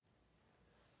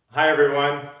Hi,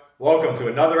 everyone. Welcome to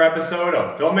another episode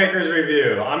of Filmmakers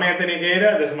Review. I'm Anthony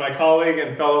Gaeta. This is my colleague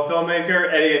and fellow filmmaker,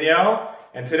 Eddie Agnell.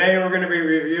 And today we're going to be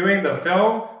reviewing the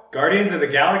film Guardians of the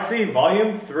Galaxy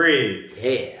Volume 3.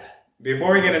 Yeah.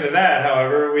 Before we get into that,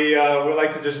 however, we would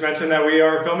like to just mention that we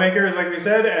are filmmakers, like we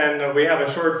said, and we have a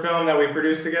short film that we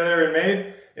produced together and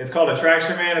made. It's called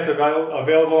Attraction Man. It's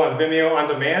available on Vimeo on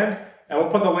demand. And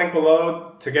we'll put the link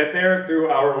below to get there through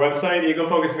our website,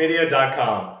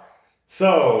 eagofocusmedia.com.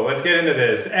 So, let's get into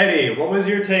this. Eddie, what was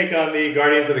your take on the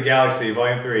Guardians of the Galaxy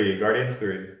Volume 3, Guardians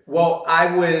 3? Well,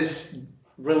 I was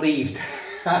relieved.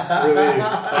 Really,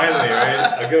 finally,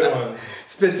 right? A good one.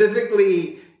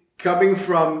 Specifically, coming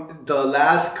from the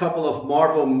last couple of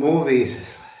Marvel movies,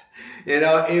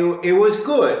 it was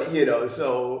good,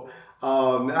 so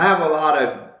I have a lot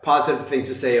of positive things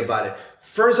to say about it.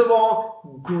 First of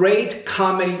all, great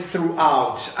comedy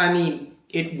throughout. I mean,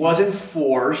 it wasn't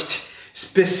forced.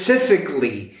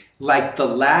 Specifically, like the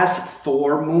last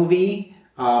Thor movie,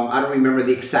 I don't remember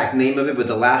the exact name of it, but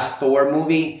the last Thor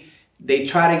movie, they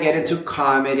try to get into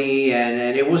comedy and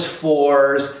it was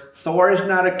forced. Thor is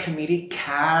not a comedic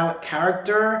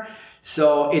character,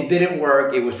 so it didn't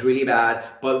work. It was really bad.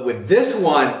 But with this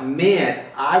one, man,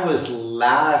 I was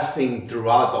laughing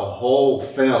throughout the whole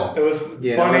film. It was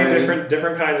funny,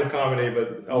 different kinds of comedy,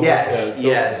 but yes,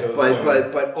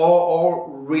 but all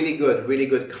really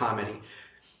good comedy.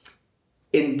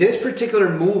 In this particular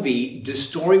movie, the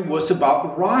story was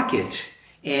about Rocket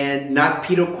and not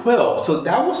Peter Quill. So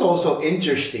that was also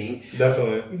interesting.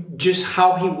 Definitely. Just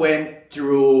how he went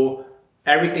through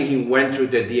everything he went through,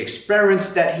 the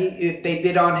experiments that they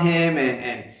did on him,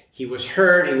 and he was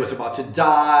hurt, he was about to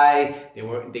die,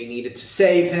 they needed to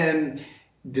save him.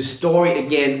 The story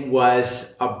again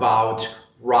was about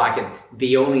Rocket.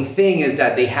 The only thing is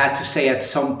that they had to say at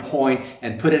some point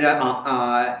and put it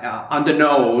on the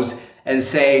nose and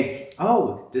say,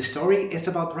 oh, the story is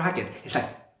about Rocket. It's like,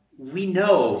 we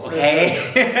know,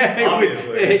 okay?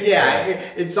 Obviously.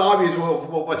 It's obvious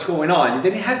what's going on. You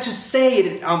didn't have to say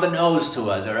it on the nose to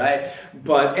us, all right?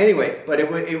 But anyway,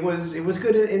 it was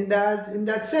good in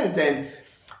that sense, and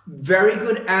very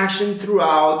good action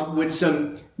throughout with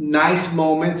some nice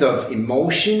moments of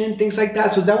emotion and things like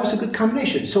that. So that was a good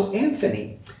combination. So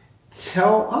Anthony,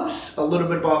 tell us a little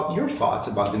bit about your thoughts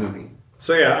about the movie.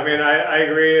 So yeah, I mean, I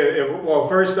agree. Well,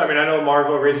 first, I mean, I know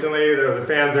Marvel recently, the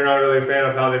fans are not really a fan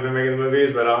of how they've been making the movies,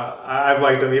 but I've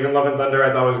liked them. Even Love and Thunder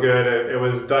I thought was good. It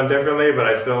was done differently, but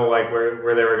I still like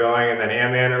where they were going. And then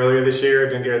Ant-Man earlier this year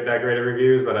didn't get that great of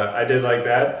reviews, but I did like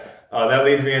that. That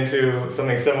leads me into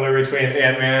something similar between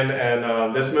Ant-Man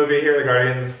and this movie here, The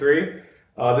Guardians 3.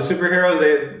 The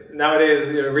superheroes, nowadays,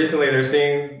 recently they're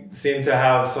seem to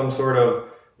have some sort of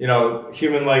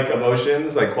human-like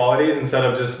emotions, like qualities, instead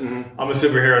of just, I'm a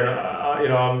superhero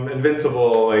and, I'm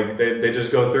invincible. Like, they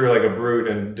just go through like a brute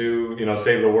and do,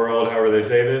 save the world, however they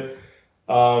save it.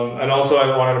 And also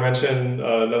I wanted to mention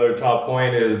another top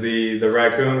point is the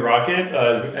raccoon Rocket,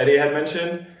 as Eddie had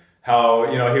mentioned, how,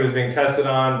 he was being tested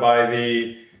on by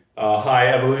the High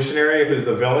Evolutionary, who's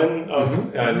the villain,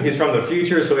 and he's from the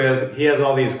future, so he has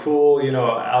all these cool,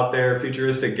 out there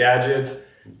futuristic gadgets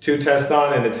to test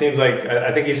on, and it seems like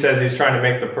I think he says he's trying to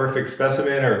make the perfect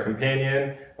specimen or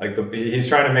companion. Like he's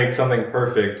trying to make something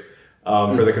perfect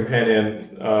for the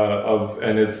companion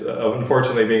and it's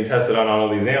unfortunately being tested on all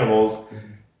these animals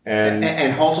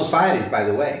and whole societies, by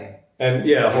the way. And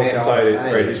whole society,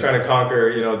 right? He's trying to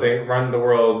conquer, they run the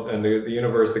world and the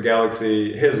universe, the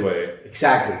galaxy, his way.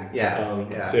 Exactly.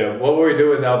 Yeah. So what would we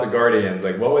do without the Guardians?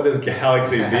 Like, what would this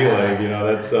galaxy be like?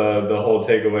 That's the whole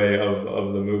takeaway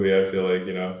of the movie. I feel like,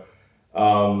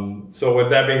 So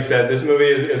with that being said, this movie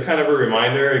is kind of a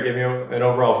reminder. It gave me an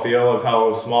overall feel of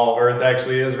how small Earth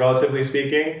actually is, relatively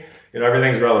speaking.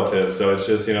 Everything's relative. So it's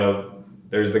just,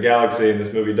 there's the galaxy, and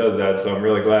this movie does that. So I'm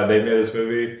really glad they made this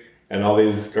movie and all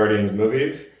these Guardians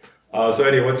movies. So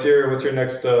Eddie, what's your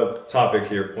next topic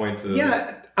here? Point to.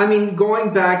 Yeah, I mean,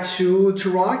 going back to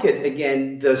Rocket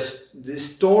again, this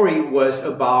story was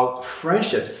about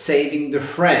friendship, saving the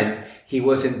friend. He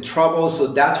was in trouble, so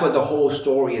that's what the whole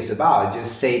story is about,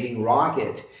 just saving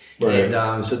Rocket. Right.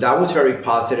 And so that was very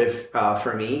positive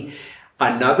for me.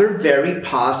 Another very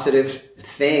positive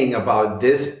thing about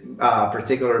this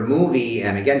particular movie,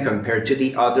 and again, compared to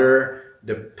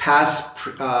the past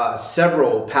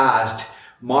several past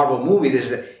Marvel movies, is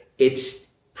that it's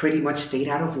pretty much stayed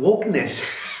out of wokeness.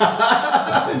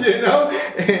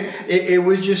 It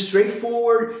was just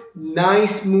straightforward,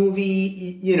 nice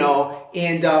movie,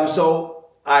 and so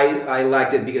I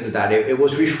liked it because of that. It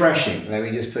was refreshing. Let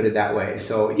me just put it that way.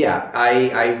 So yeah,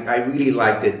 I really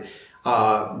liked it.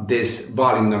 This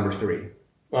volume number 3.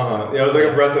 Yeah, it was like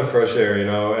a breath of fresh air,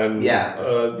 and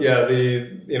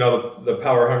the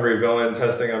power hungry villain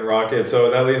testing on Rocket.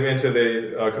 So that leads me into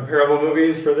the comparable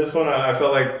movies for this one. I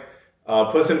felt like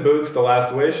Puss in Boots: The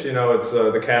Last Wish. It's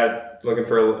the cat looking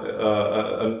for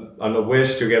a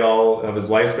wish to get all of his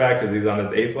lives back because he's on his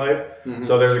 8th life. Mm-hmm.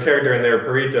 So there's a character in there,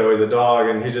 Perito. He's a dog,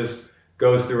 and he just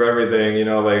goes through everything.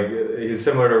 Like he's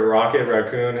similar to Rocket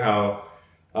Raccoon. How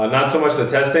not so much the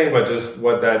testing, but just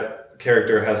what that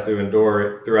character has to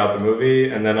endure throughout the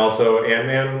movie. And then also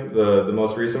Ant-Man, the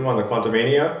most recent one, the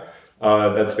Quantumania,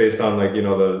 that's based on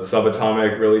the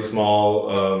subatomic, really small,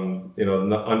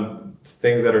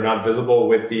 things that are not visible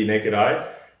with the naked eye.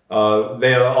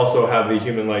 They also have the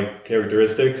human-like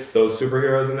characteristics, those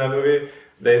superheroes in that movie.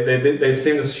 They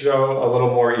seem to show a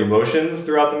little more emotions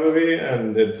throughout the movie,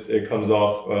 and it comes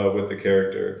off with the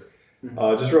character.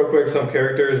 Just real quick, some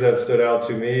characters that stood out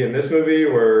to me in this movie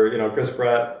were, Chris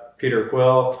Pratt, Peter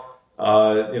Quill,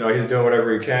 he's doing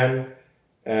whatever he can.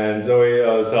 And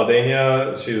Zoe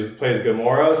Saldana, she plays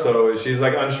Gamora, so she's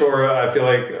unsure. I feel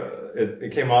like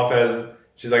it came off as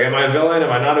she's like, am I a villain?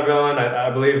 Am I not a villain? I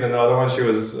believe in the other one she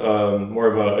was more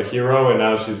of a hero, and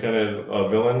now she's kind of a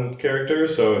villain character.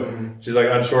 So she's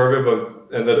unsure of it,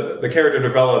 and the character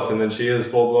develops, and then she is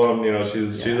full blown.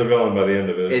 She's a villain by the end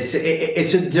of it.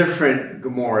 It's a different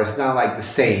Gamora. It's not the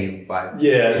same, but what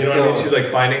I mean. She's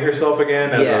finding herself again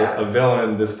as a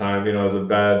villain this time. As a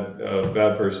bad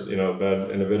person.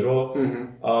 Bad individual.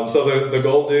 Mm-hmm. So the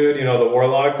gold dude, the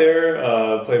warlock there,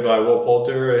 played by Will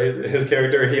Poulter, his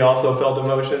character, he also felt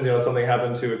emotions. Something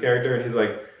happened to a character, and he's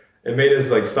it made his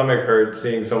stomach hurt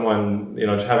seeing someone,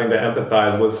 having to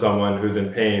empathize with someone who's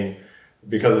in pain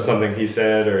because of something he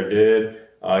said or did.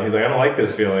 He's like, I don't like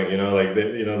this feeling,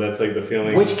 that's the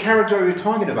feeling. Which character are you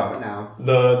talking about now?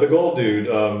 The gold dude,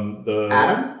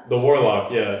 Adam? The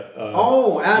warlock, yeah.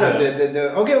 Adam. Yeah.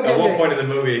 Okay. At one point in the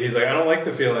movie, he's like, I don't like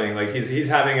the feeling. He's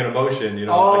having an emotion, He's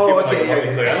like,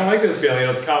 I don't like this feeling.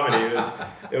 It's comedy.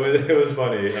 It was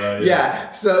funny.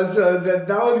 So that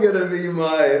was gonna be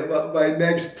my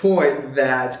next point.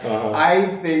 That I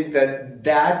think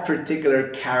that particular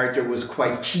character was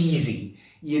quite cheesy.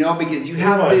 Because you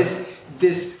have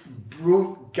this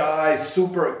brute guy,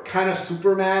 kind of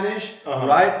Superman-ish,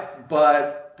 right?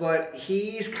 But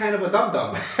he's kind of a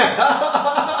dum-dum.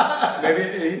 Maybe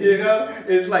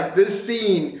it's like this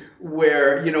scene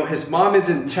where his mom is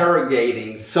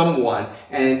interrogating someone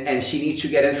and she needs to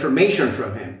get information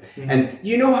from him. Mm-hmm. And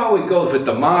you know how it goes with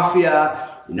the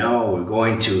mafia. We're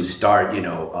going to start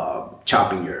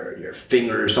chopping your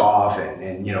fingers off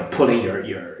and pulling your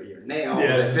nails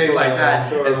and things like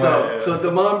that. And so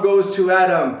the mom goes to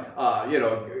Adam,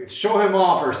 show him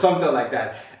off or something like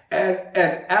that. And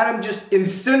Adam just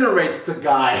incinerates the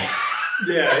guy.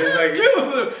 Yeah, he's like,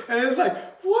 kills him. And it's like,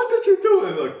 what did you do?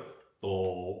 And like,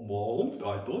 oh, Mom,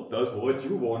 I thought that's what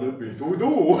you wanted me to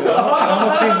do. It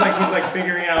almost seems like he's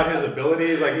figuring out his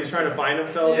abilities, he's trying to find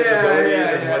himself, his abilities,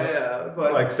 and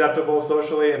what's acceptable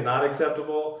socially and not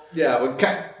acceptable. Yeah, but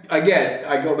again,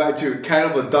 I go back to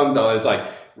kind of a dum-dum. It's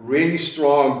really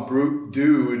strong brute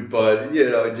dude, but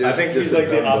just I think he's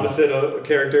the opposite of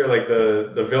character,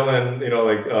 the villain,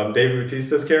 Dave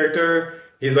Bautista's character.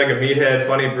 He's a meathead,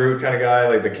 funny brute kind of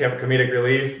guy, the comedic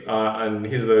relief, and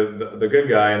he's the good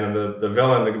guy, and then the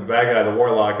villain, the bad guy, the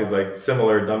warlock, is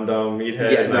similar dumb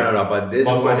meathead. Yeah, no, but this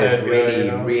one is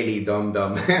really dumb.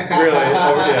 Really?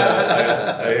 Oh,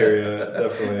 yeah, I hear you,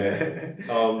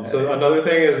 definitely. So another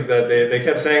thing is that they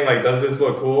kept saying, does this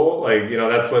look cool?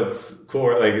 That's what's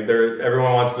cool.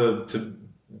 Everyone wants to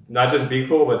not just be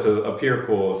cool, but to appear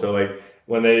cool. So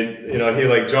when they,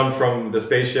 he jumped from the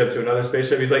spaceship to another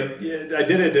spaceship, he's like, yeah, I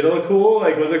did it. Did it look cool?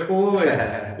 Was it cool?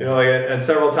 And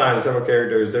several times, different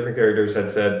characters had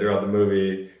said throughout the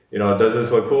movie, does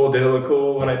this look cool? Did it look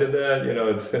cool when I did that?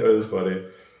 It was funny.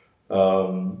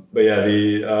 But yeah,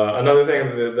 another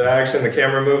thing, the action, the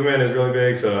camera movement is really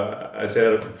big. So I say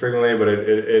that frequently, but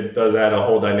it does add a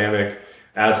whole dynamic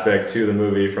aspect to the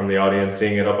movie from the audience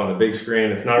seeing it up on the big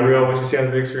screen. It's not real what you see on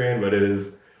the big screen, but it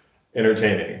is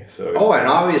entertaining. So and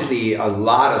obviously a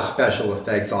lot of special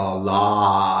effects in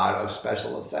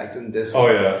this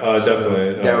one.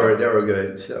 Definitely. They were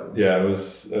good. So yeah, it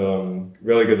was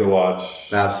really good to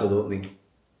watch. Absolutely.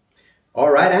 All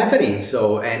right, Anthony.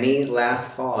 So any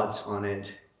last thoughts on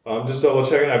it? I'm just double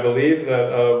checking. I believe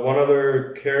that one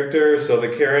other character, so the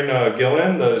Karen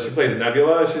Gillan, she plays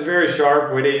Nebula. She's very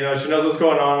sharp, witty. She knows what's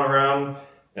going on around,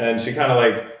 and she kind of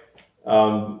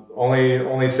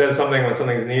only says something when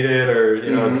something's needed, or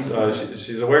it's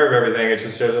she's aware of everything. It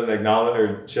just doesn't acknowledge,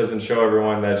 or she doesn't show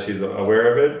everyone that she's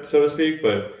aware of it, so to speak.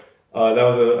 But That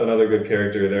was another good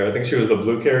character there. I think she was the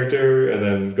blue character, and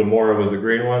then Gamora was the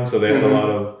green one. So they had a lot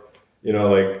of,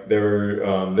 like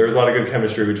there was a lot of good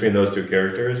chemistry between those two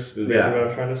characters. Is basically what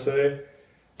I'm trying to say.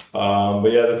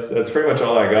 But yeah, that's pretty much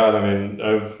all I got. I mean,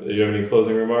 do you have any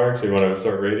closing remarks, or you want to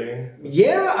start rating?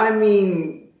 Yeah, I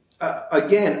mean,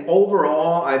 again,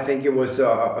 overall, I think it was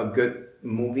a good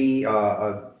movie.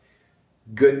 A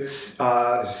good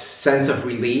sense of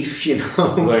relief,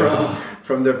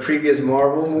 from the previous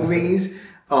Marvel movies.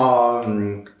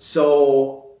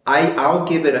 So I'll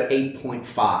give it an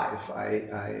 8.5.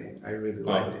 I really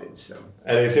liked it. So.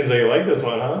 And it seems like you like this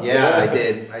one, huh? Yeah, I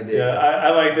did. Yeah, I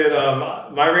liked it.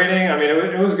 My rating, I mean,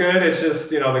 it was good. It's just,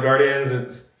 the Guardians,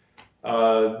 it's,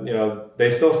 they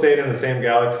still stayed in the same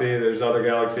galaxy. There's other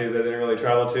galaxies that they didn't really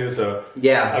travel to. So,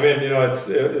 yeah. I mean,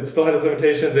 it still had its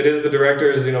limitations. It is the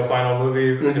director's, final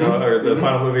movie, or the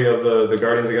final movie of the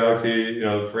Guardians of the Galaxy,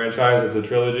 franchise. It's a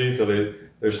trilogy, so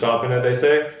they're stopping it, they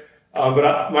say.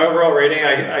 But my overall rating,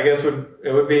 I guess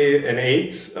it would be an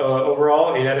 8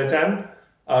 overall, 8 out of 10.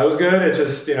 It was good. It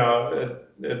just, it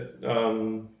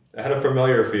had a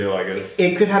familiar feel, I guess.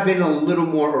 It could have been a little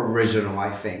more original,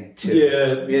 I think, too.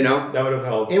 Yeah, that would have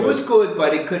helped. It was good,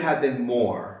 but it could have been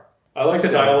more. I like the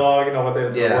dialogue, what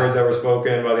the words that were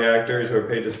spoken by the actors who were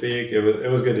paid to speak. It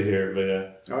was good to hear, but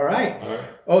yeah. All right.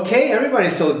 Okay, everybody.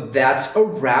 So that's a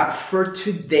wrap for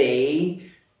today.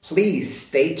 Please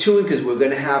stay tuned because we're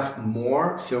going to have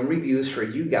more film reviews for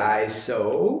you guys.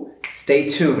 So stay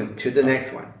tuned to the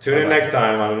next one. Tune in next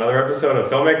time on another episode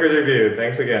of Filmmakers Review.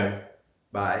 Thanks again.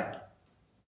 Bye.